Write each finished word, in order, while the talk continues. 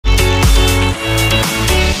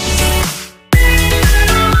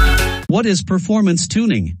What is performance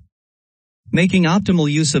tuning? Making optimal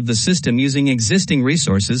use of the system using existing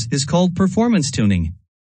resources is called performance tuning.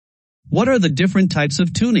 What are the different types of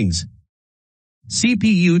tunings?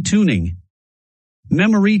 CPU tuning,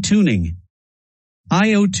 memory tuning,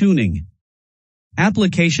 I/O tuning,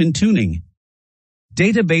 application tuning,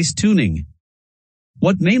 database tuning.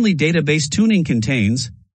 What mainly database tuning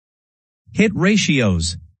contains? Hit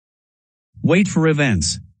ratios. Wait for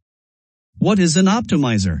events. What is an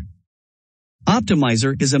optimizer?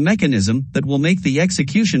 Optimizer is a mechanism that will make the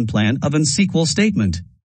execution plan of an SQL statement.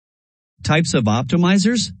 Types of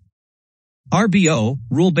optimizers? RBO,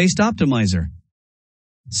 rule-based optimizer.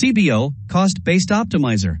 CBO, cost-based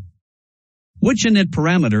optimizer. Which init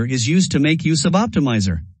parameter is used to make use of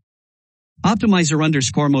optimizer?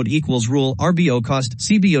 Optimizer_mode equals rule RBO cost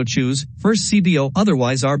CBO choose, first CBO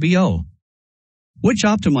otherwise RBO. Which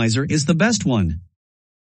optimizer is the best one?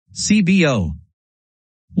 CBO.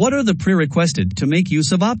 What are the prerequisites to make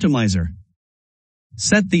use of optimizer?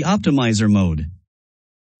 Set the optimizer mode.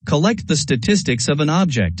 Collect the statistics of an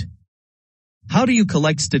object. How do you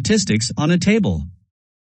collect statistics on a table?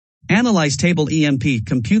 Analyze table EMP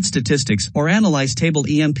compute statistics or analyze table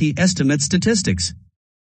EMP estimate statistics.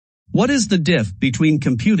 What is the diff between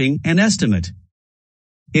computing and estimate?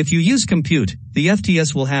 If you use compute, the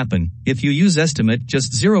FTS will happen. If you use estimate,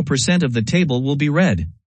 just 0% of the table will be read.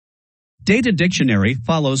 Data dictionary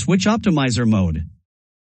follows which optimizer mode?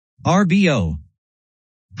 RBO.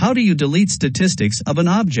 How do you delete statistics of an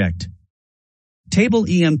object? Table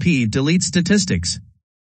EMP delete statistics.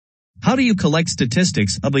 How do you collect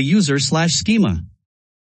statistics of a user/schema?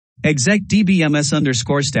 Exec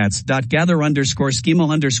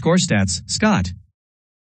dbms_stats.gather_schema_stats, Scott.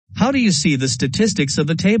 How do you see the statistics of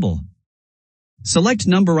the table? Select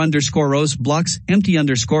number_rows blocks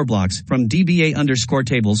empty_blocks from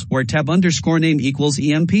DBA_tables where tab_name equals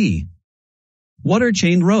EMP. What are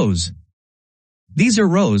chained rows? These are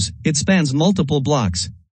rows, it spans multiple blocks.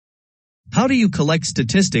 How do you collect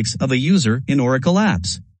statistics of a user in Oracle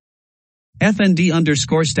Apps?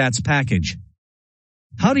 fnd_stats package.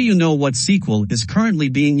 How do you know what SQL is currently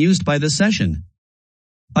being used by the session?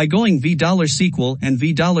 By going $SQL and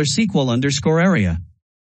 $SQL_area.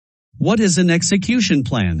 What is an execution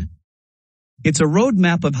plan? It's a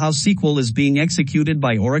roadmap of how SQL is being executed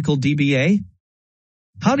by Oracle DBA.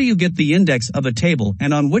 How do you get the index of a table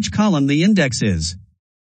and on which column the index is?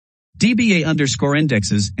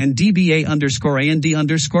 DBA_indexes and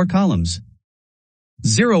DBA_AND_columns.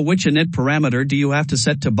 0 Which init parameter do you have to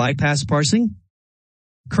set to bypass parsing?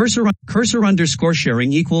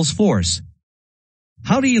 Cursor_sharing equals force.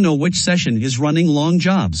 How do you know which session is running long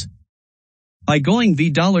jobs? By going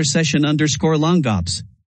 $session_longops.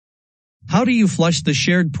 How do you flush the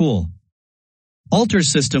shared pool? Alter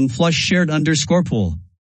system flush shared_pool.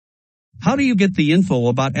 How do you get the info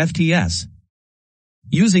about FTS?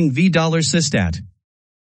 Using $systat.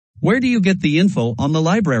 Where do you get the info on the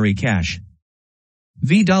library cache?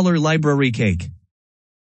 $library cake.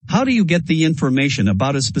 How do you get the information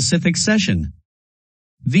about a specific session?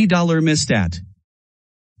 $misstat.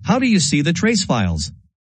 How do you see the trace files?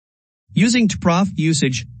 Using tprof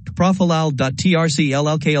usage,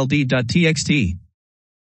 tprofilal.trcllkld.txt.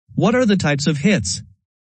 What are the types of hits?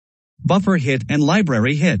 Buffer hit and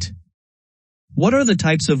library hit. What are the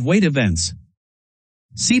types of wait events?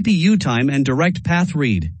 CPU time and direct path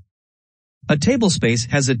read. A tablespace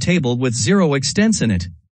has a table with 0 extents in it.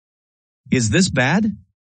 Is this bad?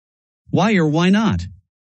 Why or why not?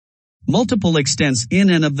 Multiple extents in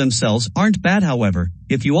and of themselves aren't bad, however.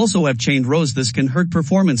 If you also have chained rows, this can hurt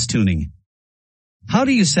performance tuning. How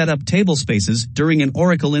do you set up tablespaces during an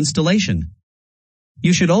Oracle installation?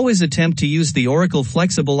 You should always attempt to use the Oracle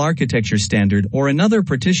Flexible Architecture Standard or another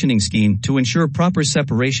partitioning scheme to ensure proper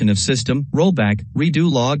separation of system, rollback, redo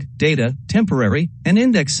log, data, temporary, and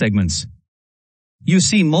index segments. You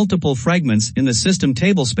see multiple fragments in the system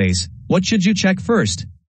tablespace. What should you check first?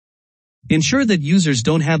 Ensure that users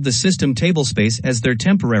don't have the system tablespace as their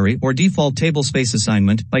temporary or default tablespace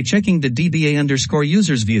assignment by checking the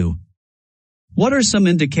DBA_users view. What are some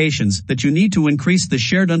indications that you need to increase the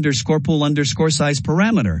shared_pool_size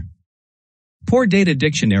parameter? Poor data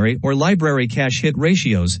dictionary or library cache hit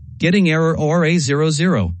ratios, getting error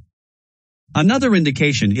ORA00. Another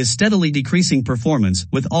indication is steadily decreasing performance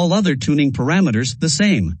with all other tuning parameters the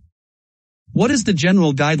same. What is the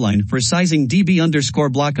general guideline for sizing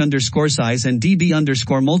DB_block_size and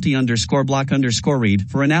DB_multi_block_read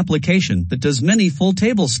for an application that does many full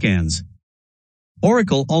table scans?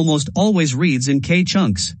 Oracle almost always reads in K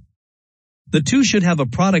chunks. The two should have a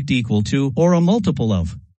product equal to or a multiple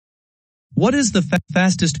of. What is the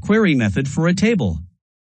fastest query method for a table?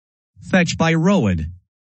 Fetch by ROAD.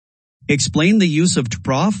 Explain the use of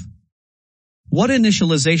tprof. What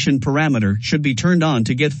initialization parameter should be turned on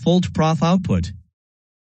to get full tprof output?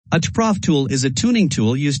 A tprof tool is a tuning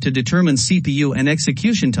tool used to determine CPU and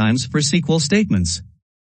execution times for SQL statements.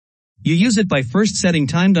 You use it by first setting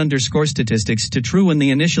timed_statistics to true in the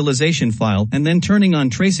initialization file and then turning on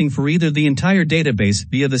tracing for either the entire database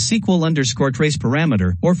via the SQL_trace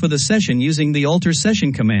parameter or for the session using the alter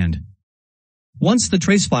session command. Once the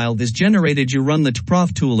trace file is generated, you run the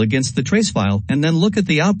tprof tool against the trace file and then look at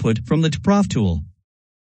the output from the tprof tool.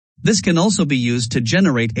 This can also be used to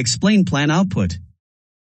generate explain plan output.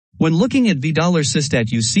 When looking at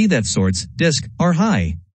 $systat, you see that sorts, disk, are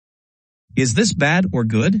high. Is this bad or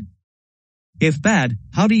good? If bad,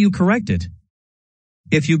 how do you correct it?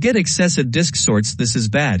 If you get excessive disk sorts, this is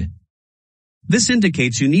bad. This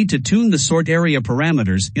indicates you need to tune the sort area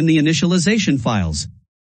parameters in the initialization files.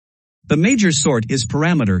 The major sort is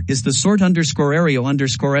parameter is the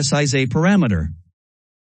sort_area_size parameter.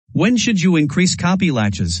 When should you increase copy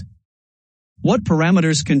latches? What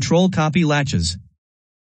parameters control copy latches?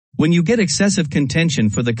 When you get excessive contention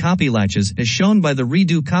for the copy latches as shown by the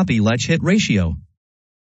redo copy latch hit ratio.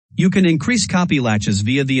 You can increase copy latches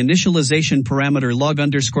via the initialization parameter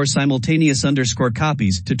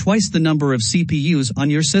log_simultaneous_copies to twice the number of CPUs on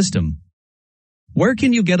your system. Where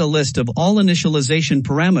can you get a list of all initialization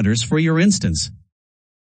parameters for your instance?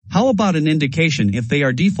 How about an indication if they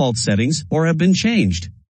are default settings or have been changed?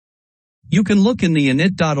 You can look in the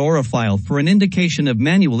init.aura file for an indication of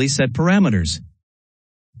manually set parameters.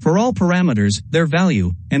 For all parameters, their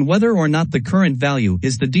value, and whether or not the current value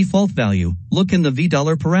is the default value, look in the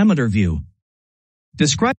 $parameter view.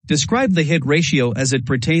 Describe the hit ratio as it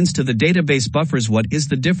pertains to the database buffers. What is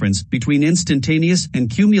the difference between instantaneous and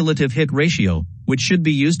cumulative hit ratio, which should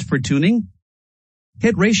be used for tuning?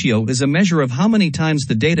 Hit ratio is a measure of how many times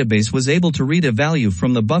the database was able to read a value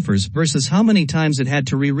from the buffers versus how many times it had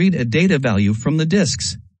to reread a data value from the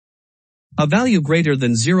disks. A value greater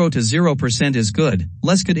than 0% is good,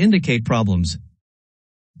 less could indicate problems.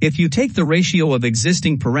 If you take the ratio of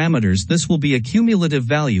existing parameters, this will be a cumulative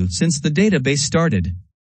value since the database started.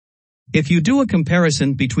 If you do a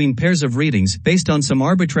comparison between pairs of readings based on some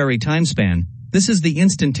arbitrary time span, this is the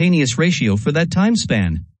instantaneous ratio for that time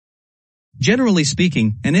span. Generally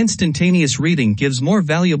speaking, an instantaneous reading gives more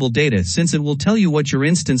valuable data since it will tell you what your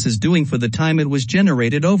instance is doing for the time it was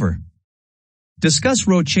generated over. Discuss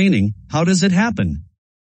row chaining. How does it happen?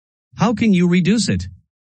 How can you reduce it?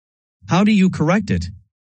 How do you correct it?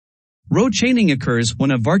 Row chaining occurs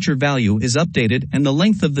when a varchar value is updated and the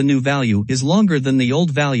length of the new value is longer than the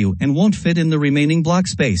old value and won't fit in the remaining block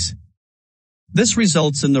space. This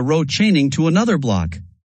results in the row chaining to another block.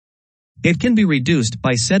 It can be reduced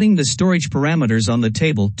by setting the storage parameters on the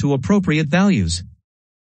table to appropriate values.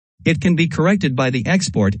 It can be corrected by the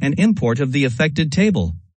export and import of the affected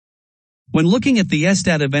table. When looking at the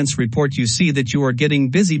stat events report, you see that you are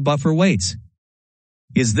getting busy buffer waits.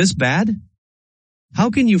 Is this bad? How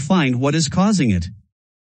can you find what is causing it?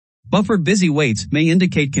 Buffer busy waits may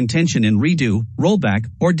indicate contention in redo, rollback,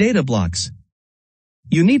 or data blocks.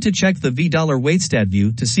 You need to check the $waitstat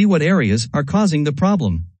view to see what areas are causing the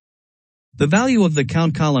problem. The value of the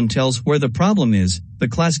count column tells where the problem is, the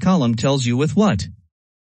class column tells you with what.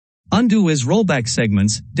 Undo is rollback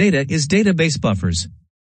segments, data is database buffers.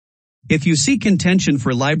 If you see contention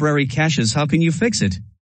for library caches, how can you fix it?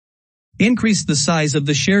 Increase the size of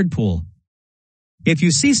the shared pool. If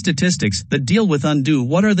you see statistics that deal with undo,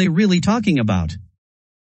 what are they really talking about?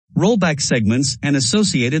 Rollback segments and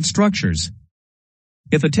associated structures.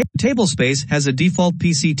 If a table space has a default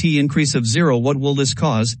PCT increase of 0, what will this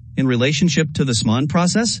cause, in relationship to the SMON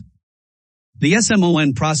process? The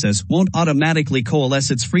SMON process won't automatically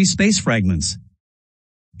coalesce its free space fragments.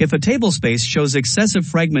 If a tablespace shows excessive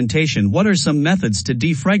fragmentation, what are some methods to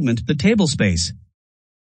defragment the tablespace?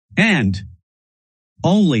 And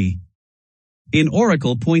only in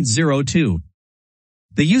Oracle 0.02.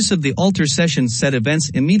 The use of the alter session set events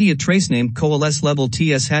immediate tracename coalesce level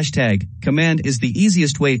TS hashtag command is the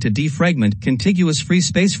easiest way to defragment contiguous free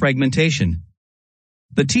space fragmentation.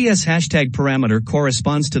 The TS hashtag parameter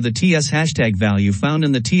corresponds to the TS hashtag value found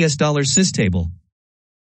in the TS$sys table.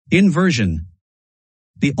 Inversion.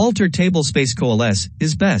 The alter tablespace coalesce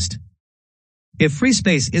is best. If free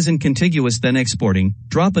space isn't contiguous, then exporting,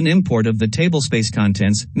 drop and import of the tablespace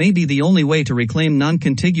contents may be the only way to reclaim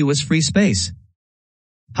non-contiguous free space.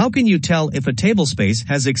 How can you tell if a tablespace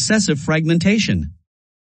has excessive fragmentation?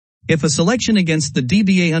 If a selection against the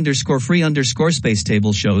DBA_free_space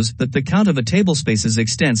table shows that the count of a tablespace's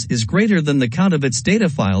extents is greater than the count of its data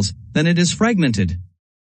files, then it is fragmented.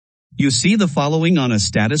 You see the following on a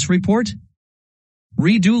status report?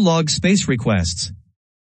 Redo log space requests.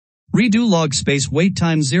 Redo log space wait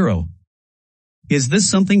time 0. Is this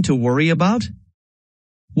something to worry about?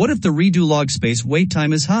 What if the redo log space wait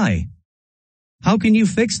time is high? How can you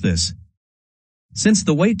fix this? Since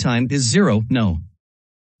the wait time is 0, no.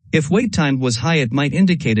 If wait time was high, it might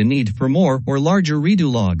indicate a need for more or larger redo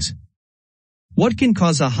logs. What can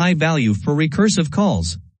cause a high value for recursive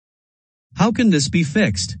calls? How can this be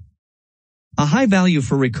fixed? A high value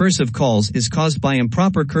for recursive calls is caused by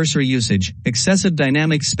improper cursor usage, excessive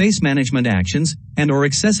dynamic space management actions, and/or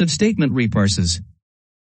excessive statement reparses.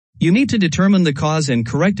 You need to determine the cause and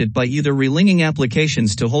correct it by either relinging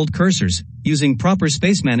applications to hold cursors, using proper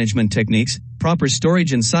space management techniques, proper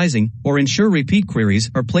storage and sizing, or ensure repeat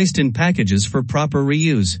queries are placed in packages for proper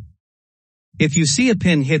reuse. If you see a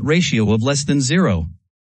pin hit ratio of less than 0.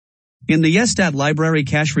 In the YesStat library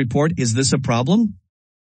cache report, is this a problem?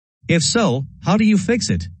 If so, how do you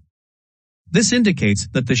fix it? This indicates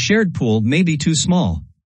that the shared pool may be too small.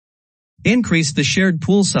 Increase the shared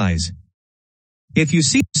pool size. If you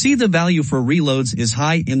see the value for reloads is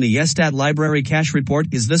high in the YesStat library cache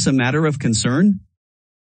report, is this a matter of concern?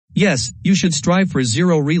 Yes, you should strive for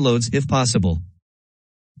 0 reloads if possible.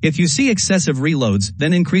 If you see excessive reloads,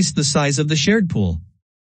 then increase the size of the shared pool.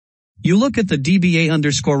 You look at the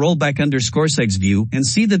DBA_rollback_segs view and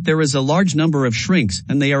see that there is a large number of shrinks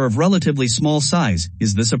and they are of relatively small size.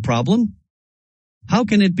 Is this a problem? How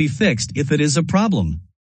can it be fixed if it is a problem?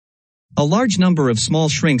 A large number of small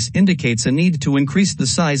shrinks indicates a need to increase the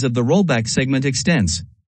size of the rollback segment extents.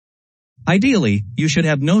 Ideally, you should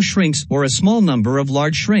have no shrinks or a small number of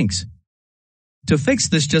large shrinks. To fix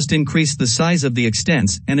this, just increase the size of the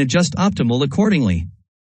extents and adjust optimal accordingly.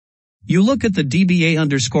 You look at the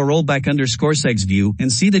DBA_rollback_segs view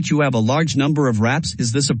and see that you have a large number of wraps.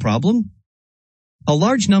 Is this a problem? A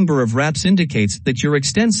large number of wraps indicates that your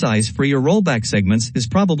extent size for your rollback segments is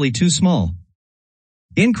probably too small.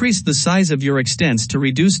 Increase the size of your extents to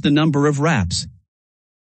reduce the number of wraps.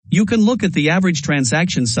 You can look at the average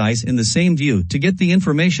transaction size in the same view to get the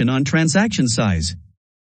information on transaction size.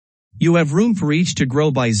 You have room for each to grow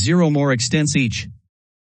by 0 more extents each.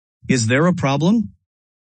 Is there a problem?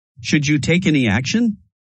 Should you take any action?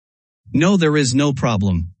 No, there is no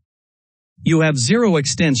problem. You have 0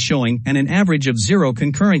 extents showing and an average of 0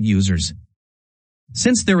 concurrent users.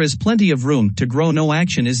 Since there is plenty of room to grow, no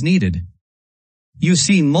action is needed. You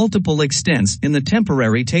see multiple extents in the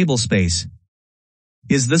temporary table space.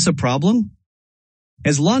 Is this a problem?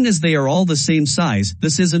 As long as they are all the same size,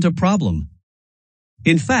 this isn't a problem.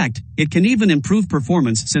 In fact, it can even improve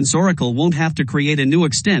performance since Oracle won't have to create a new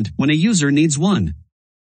extent when a user needs one.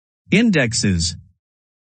 Indexes.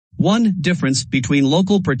 1. Difference between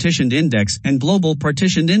local partitioned index and global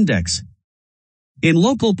partitioned index. In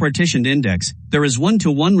local partitioned index, there is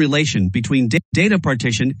 1-to-1 relation between data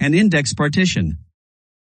partition and index partition.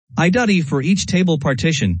 I.E. for each table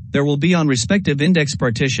partition, there will be on respective index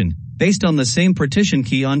partition, based on the same partition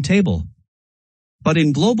key on table. But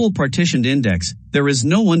in global partitioned index, there is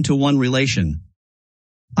no 1-to-1 relation.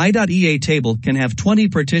 I.E. a table can have 20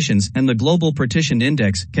 partitions and the global partitioned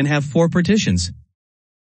index can have 4 partitions.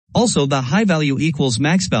 Also, the high value equals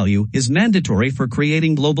max value is mandatory for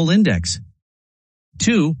creating global index.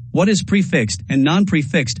 2. What is prefixed and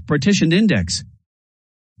non-prefixed partitioned index?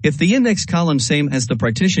 If the index column same as the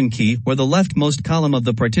partition key or the leftmost column of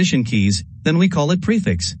the partition keys, then we call it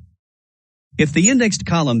prefix. If the indexed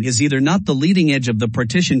column is either not the leading edge of the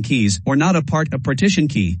partition keys or not a part of partition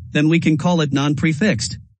key, then we can call it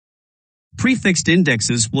non-prefixed. Prefixed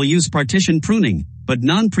indexes will use partition pruning, but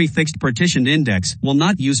non-prefixed partitioned index will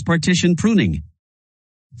not use partition pruning.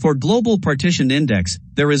 For global partitioned index,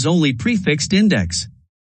 there is only prefixed index.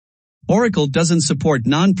 Oracle doesn't support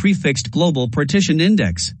non-prefixed global partitioned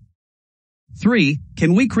index. 3.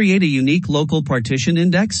 Can we create a unique local partition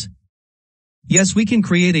index? Yes, we can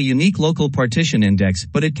create a unique local partition index,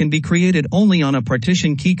 but it can be created only on a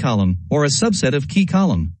partition key column or a subset of key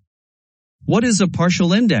column. What is a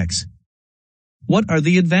partial index? What are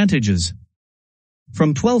the advantages?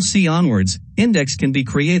 From 12C onwards, index can be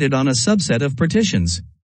created on a subset of partitions.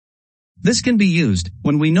 This can be used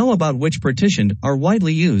when we know about which partitioned are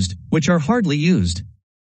widely used, which are hardly used.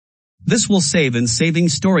 This will save in saving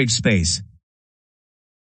storage space.